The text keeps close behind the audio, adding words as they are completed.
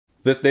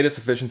This data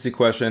sufficiency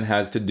question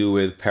has to do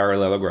with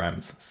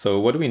parallelograms.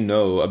 So what do we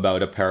know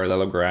about a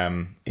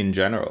parallelogram in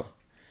general?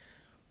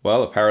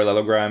 Well, a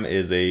parallelogram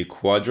is a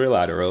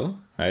quadrilateral,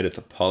 right? It's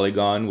a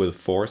polygon with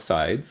 4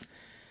 sides.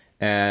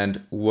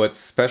 And what's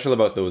special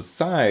about those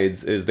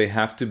sides is they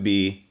have to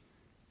be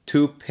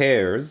 2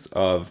 pairs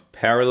of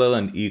parallel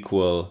and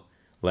equal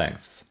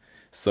lengths.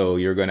 So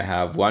you're going to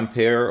have 1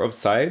 pair of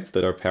sides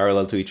that are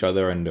parallel to each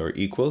other and are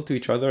equal to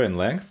each other in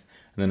length,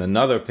 and then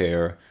another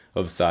pair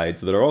of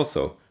sides that are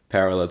also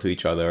parallel to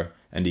each other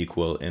and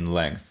equal in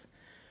length.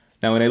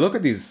 Now, when I look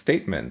at these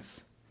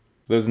statements,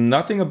 there's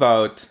nothing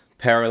about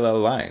parallel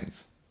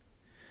lines.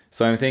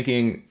 So I'm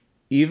thinking,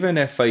 even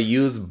if I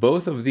use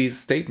both of these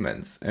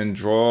statements and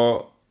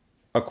draw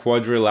a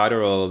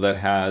quadrilateral that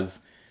has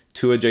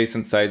 2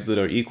 adjacent sides that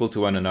are equal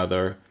to one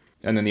another,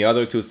 and then the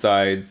other 2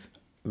 sides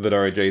that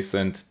are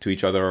adjacent to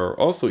each other are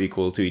also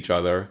equal to each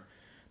other,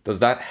 does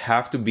that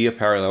have to be a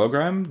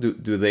parallelogram?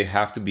 Do they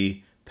have to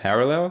be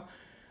parallel?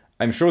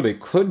 I'm sure they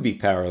could be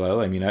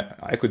parallel. I mean,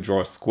 I could draw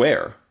a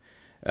square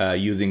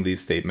using these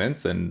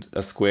statements, and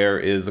a square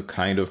is a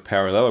kind of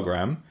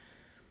parallelogram.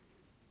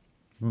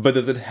 But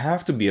does it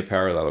have to be a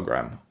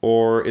parallelogram?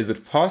 Or is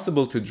it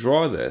possible to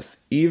draw this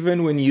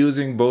even when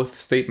using both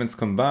statements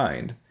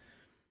combined,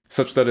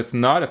 such that it's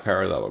not a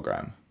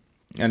parallelogram?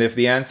 And if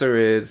the answer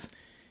is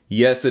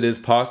yes, it is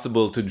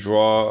possible to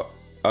draw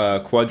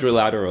a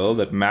quadrilateral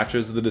that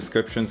matches the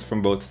descriptions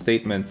from both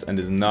statements and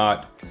is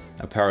not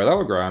a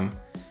parallelogram,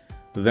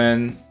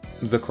 then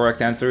the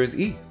correct answer is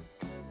E.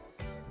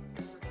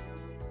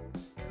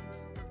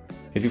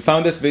 If you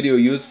found this video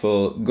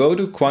useful, go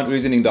to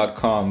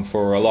quantreasoning.com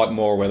for a lot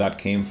more where that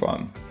came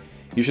from.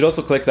 You should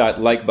also click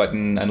that like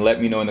button and let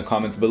me know in the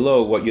comments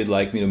below what you'd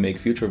like me to make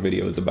future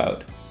videos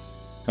about.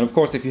 And of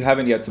course, if you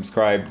haven't yet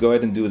subscribed, go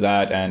ahead and do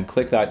that and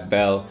click that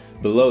bell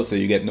below so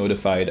you get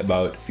notified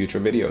about future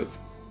videos.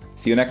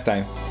 See you next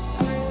time.